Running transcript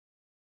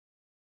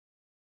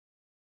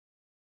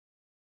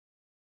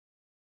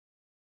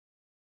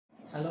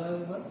Hello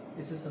everyone,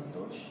 this is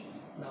Santosh.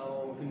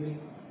 Now we will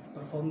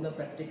perform the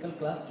practical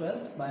class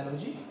 12th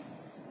biology,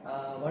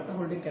 water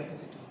holding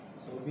capacity.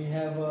 So we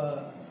have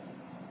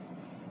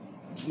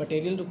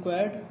material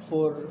required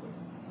for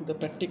the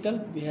practical.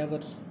 We have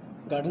a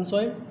garden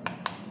soil.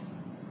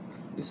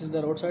 This is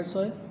the roadside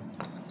soil,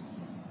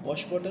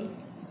 wash bottle,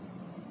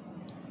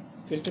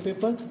 filter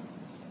paper,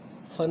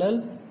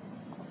 funnel.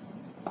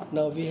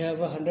 Now we have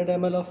 100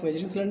 ml of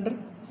measuring cylinder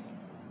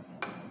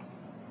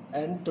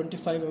and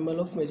 25 ml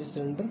of measuring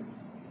cylinder,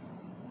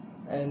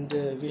 and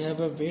we have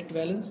a weight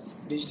balance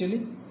digitally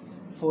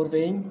for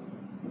weighing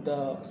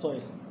the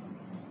soil.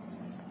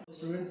 So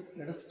students,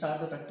 let us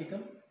start the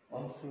practical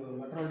of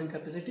water holding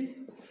capacity.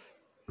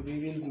 We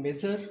will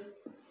measure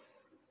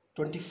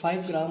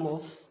 25 gram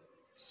of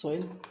soil,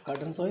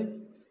 garden soil.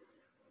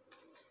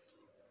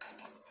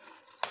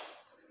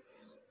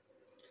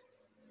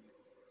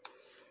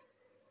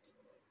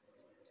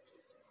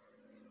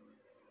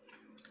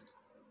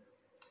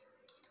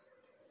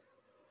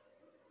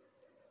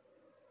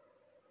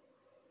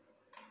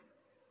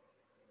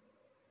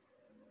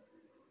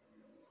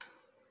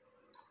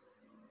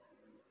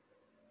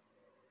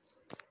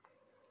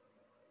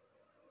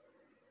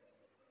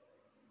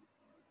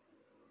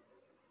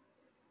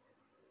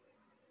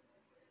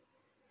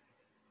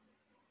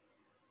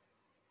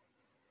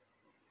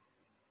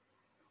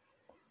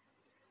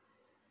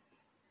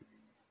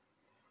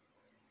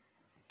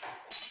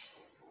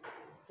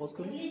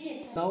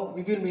 Now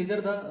we will measure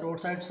the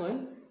roadside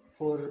soil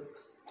for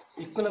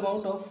equal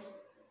amount of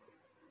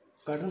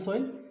garden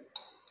soil,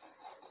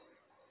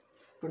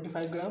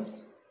 25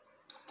 grams.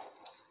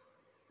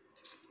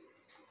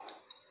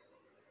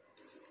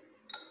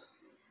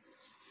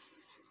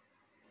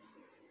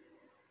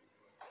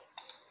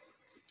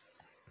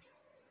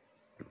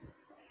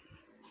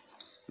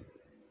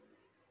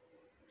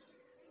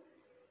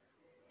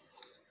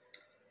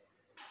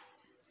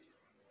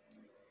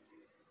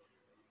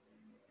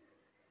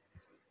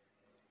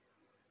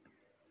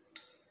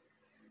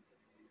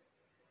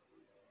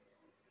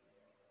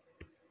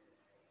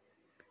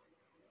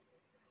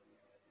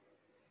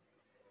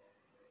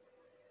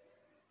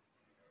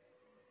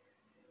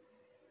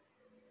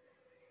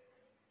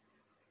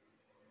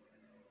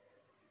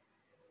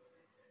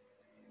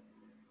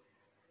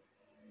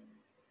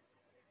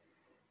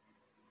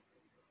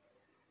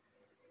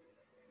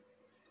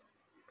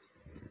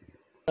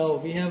 Now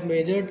we have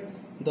measured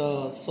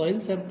the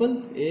soil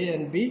sample A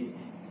and B.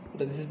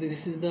 This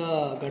is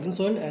the garden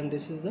soil and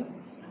this is the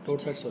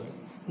roadside soil.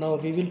 Now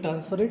we will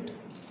transfer it.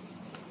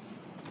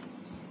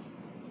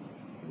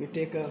 We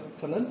take a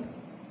funnel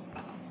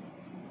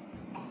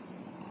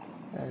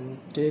and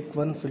take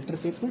one filter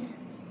paper.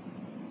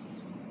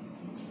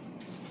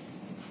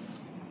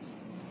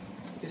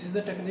 This is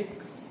the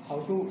technique how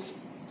to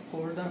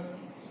fold the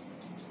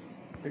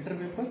filter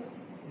paper.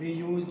 We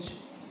use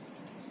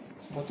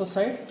both the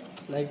side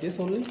like this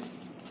only,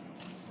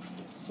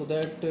 so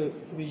that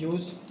we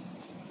use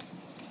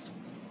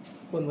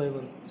one by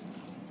one.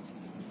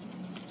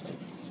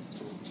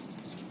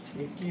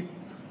 We keep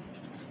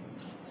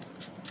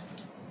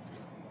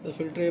the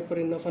filter paper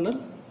in the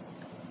funnel.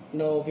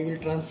 Now we will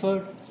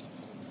transfer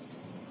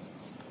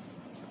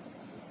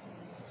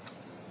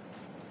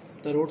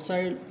the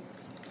roadside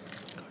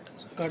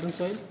garden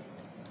soil.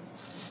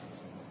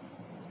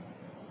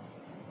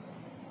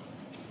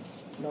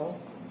 Now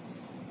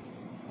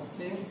the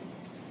same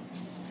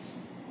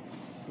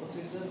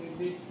procedure will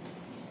be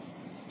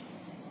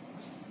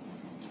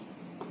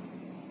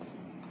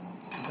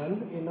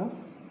done in a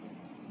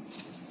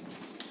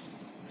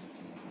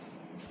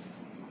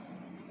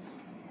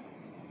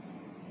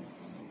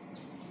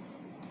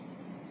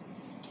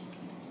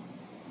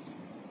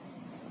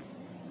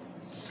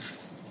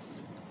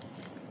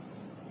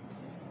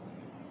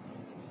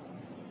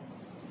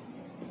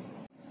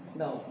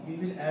Now we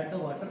will add the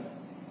water,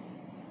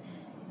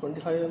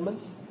 25 ml.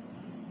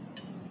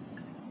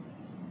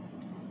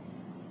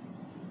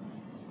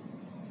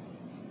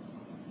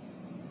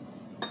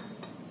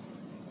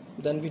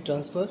 Then we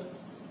transfer.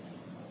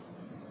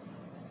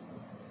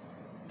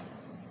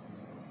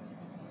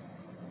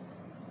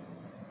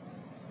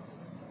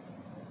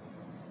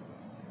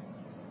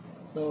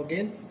 Now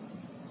again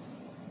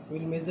we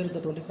will measure the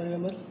 25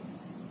 ml.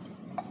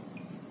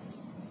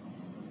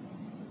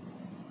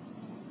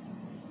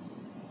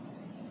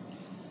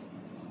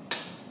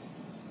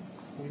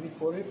 We will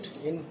pour it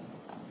in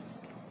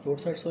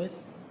roadside soil.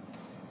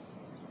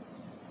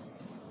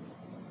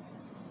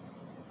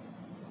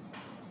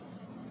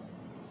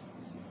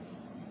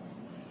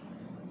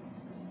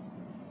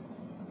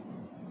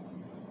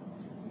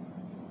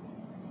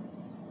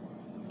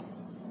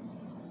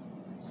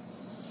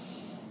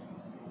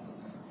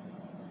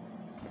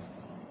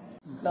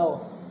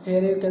 Now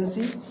here you can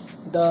see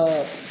the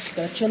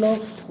fraction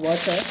of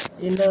water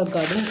in the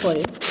garden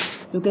soil.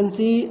 You can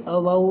see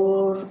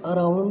about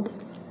around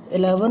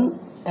 11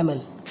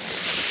 ml,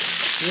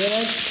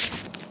 whereas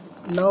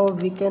now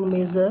we can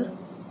measure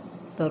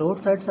the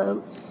roadside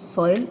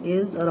soil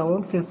is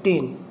around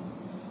 15.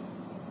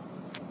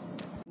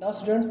 Now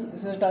students,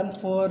 this is time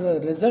for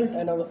result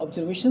and our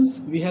observations.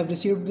 We have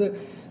received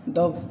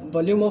the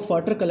volume of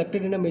water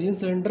collected in a measuring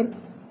cylinder,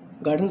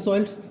 garden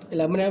soil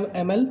 11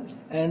 ml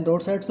and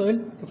roadside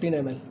soil 15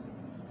 ml.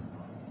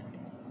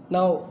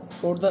 Now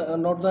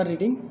note the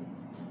reading.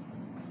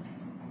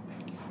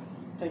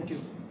 Thank you.